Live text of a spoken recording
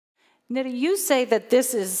Nita, you say that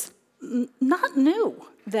this is not new,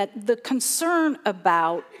 that the concern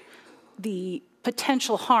about the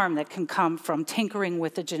potential harm that can come from tinkering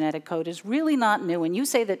with the genetic code is really not new. And you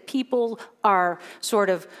say that people are sort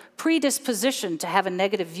of predispositioned to have a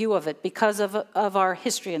negative view of it because of our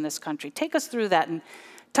history in this country. Take us through that and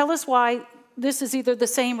tell us why this is either the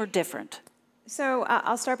same or different. So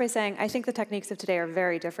I'll start by saying I think the techniques of today are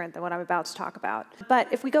very different than what I'm about to talk about. But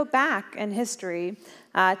if we go back in history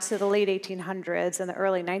to the late 1800s and the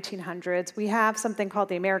early 1900s, we have something called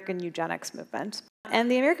the American eugenics movement. And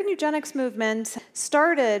the American eugenics movement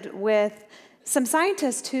started with some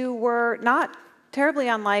scientists who were not terribly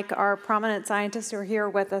unlike our prominent scientists who are here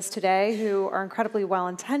with us today, who are incredibly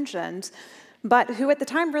well-intentioned, but who at the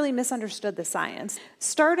time really misunderstood the science.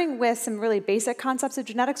 Starting with some really basic concepts of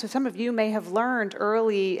genetics, which some of you may have learned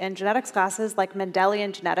early in genetics classes, like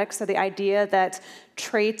Mendelian genetics, so the idea that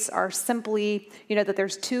traits are simply, that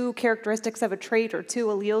there's two characteristics of a trait or two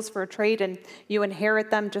alleles for a trait, and you inherit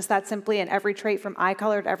them just that simply, and every trait from eye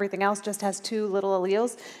color to everything else just has two little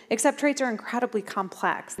alleles, except traits are incredibly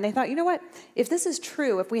complex. And they thought, you know what, if this is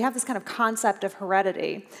true, if we have this kind of concept of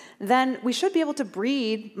heredity, then we should be able to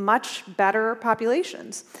breed much better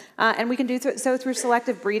populations. And we can do so through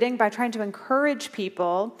selective breeding by trying to encourage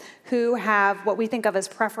people who have what we think of as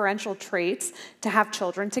preferential traits to have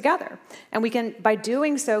children together. And we can, by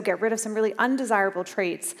doing so, get rid of some really undesirable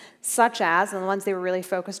traits, such as, and the ones they were really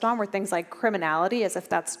focused on were things like criminality, as if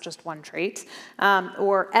that's just one trait,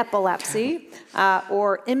 or epilepsy,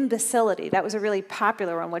 or imbecility. That was a really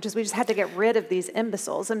popular one, which is we just had to get rid of these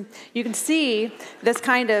imbeciles. And you can see this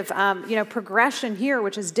kind of progression here,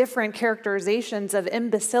 which is different characterizations of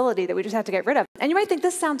imbecility that we just have to get rid of. And you might think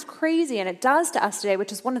this sounds crazy, and it does to us today,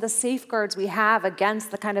 which is one of the safeguards we have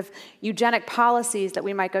against the kind of eugenic policies that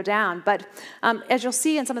we might go down. But as you'll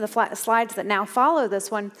see in some of the slides that now follow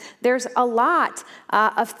this one, there's a lot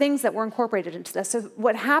of things that were incorporated into this. So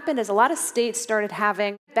what happened is a lot of states started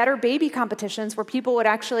having better baby competitions where people would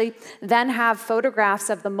actually then have photographs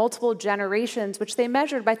of the multiple generations, which they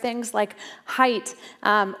measured by things like height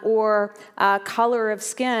or color of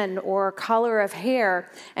skin or color of hair.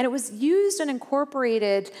 And it was used and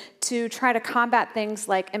incorporated to try to combat things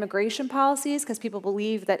like immigration policies, because people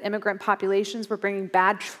believed that immigrant populations were bringing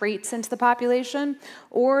bad traits into the population,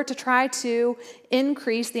 or to try to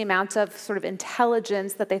increase the amount of sort of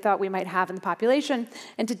intelligence that they thought we might have in the population,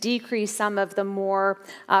 and to decrease some of the more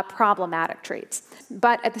problematic traits.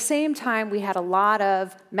 But at the same time, we had a lot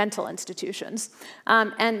of mental institutions.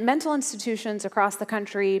 And mental institutions across the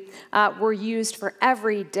country were used for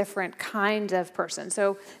every different kind of person.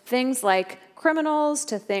 So things like criminals,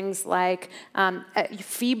 to things like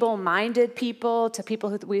feeble-minded people, to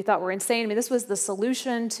people who we thought were insane. I mean, this was the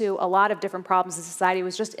solution to a lot of different problems in society,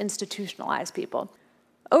 was just institutionalize people.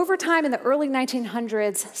 Over time, in the early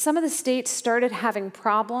 1900s, some of the states started having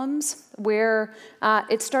problems where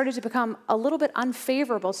it started to become a little bit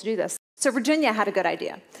unfavorable to do this. So Virginia had a good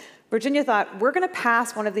idea. Virginia thought, we're going to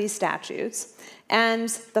pass one of these statutes, and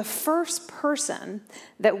the first person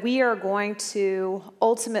that we are going to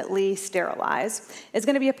ultimately sterilize is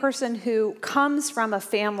going to be a person who comes from a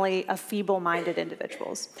family of feeble-minded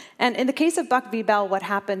individuals. And in the case of Buck v. Bell, what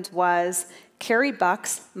happened was Carrie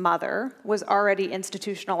Buck's mother was already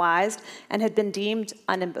institutionalized and had been deemed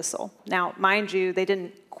an imbecile. Now, mind you, they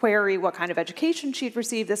didn't query what kind of education she'd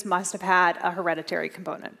received. This must have had a hereditary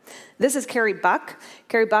component. This is Carrie Buck.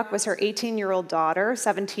 Carrie Buck was her 18-year-old daughter,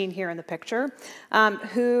 17 here in the picture,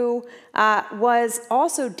 who was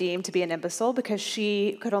also deemed to be an imbecile because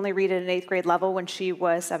she could only read at an 8th grade level when she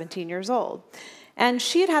was 17 years old. And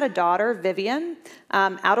she had had a daughter, Vivian,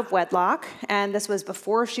 out of wedlock, and this was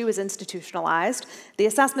before she was institutionalized. The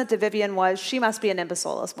assessment to Vivian was she must be an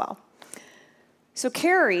imbecile as well. So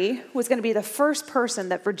Carrie was going to be the first person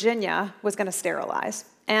that Virginia was going to sterilize.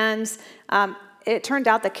 And it turned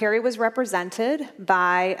out that Carrie was represented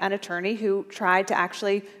by an attorney who tried to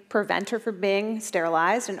actually prevent her from being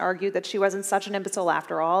sterilized and argued that she wasn't such an imbecile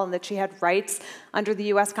after all, and that she had rights under the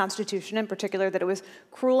US Constitution, in particular that it was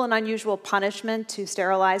cruel and unusual punishment to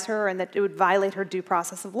sterilize her and that it would violate her due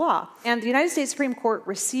process of law. And the United States Supreme Court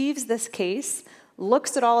receives this case,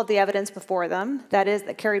 looks at all of the evidence before them, that is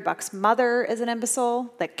that Carrie Buck's mother is an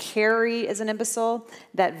imbecile, that Carrie is an imbecile,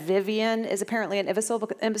 that Vivian is apparently an imbecile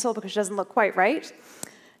because she doesn't look quite right.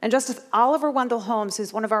 And Justice Oliver Wendell Holmes,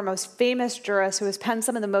 who's one of our most famous jurists, who has penned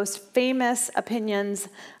some of the most famous opinions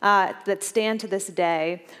that stand to this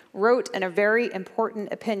day, wrote in a very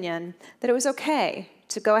important opinion that it was okay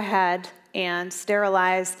to go ahead and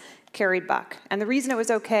sterilize Carrie Buck. And the reason it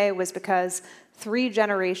was okay was because 3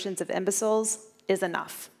 generations of imbeciles is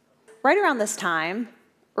enough. Right around this time,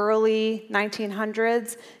 early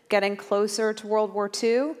 1900s, getting closer to World War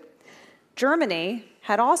II, Germany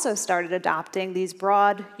had also started adopting these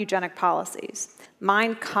broad eugenic policies.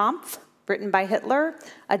 Mein Kampf, written by Hitler,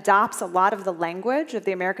 adopts a lot of the language of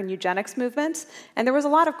the American eugenics movement, and there was a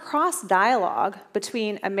lot of cross-dialogue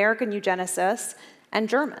between American eugenicists and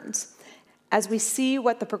Germans. As we see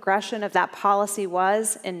what the progression of that policy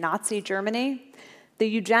was in Nazi Germany,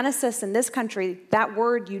 the eugenicists in this country, that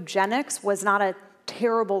word eugenics was not a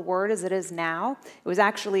terrible word as it is now. It was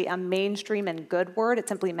actually a mainstream and good word. It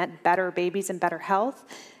simply meant better babies and better health.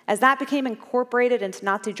 As that became incorporated into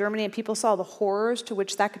Nazi Germany and people saw the horrors to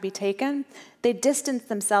which that could be taken, they distanced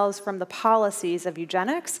themselves from the policies of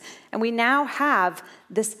eugenics, and we now have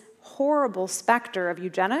this horrible specter of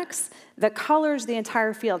eugenics that colors the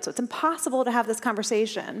entire field. So it's impossible to have this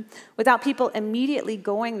conversation without people immediately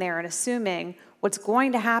going there and assuming what's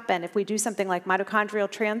going to happen if we do something like mitochondrial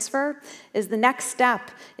transfer is the next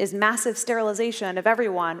step is massive sterilization of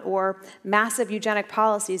everyone or massive eugenic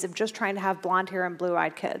policies of just trying to have blonde hair and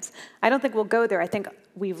blue-eyed kids. I don't think we'll go there. I think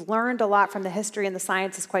we've learned a lot from the history and the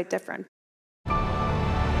science is quite different.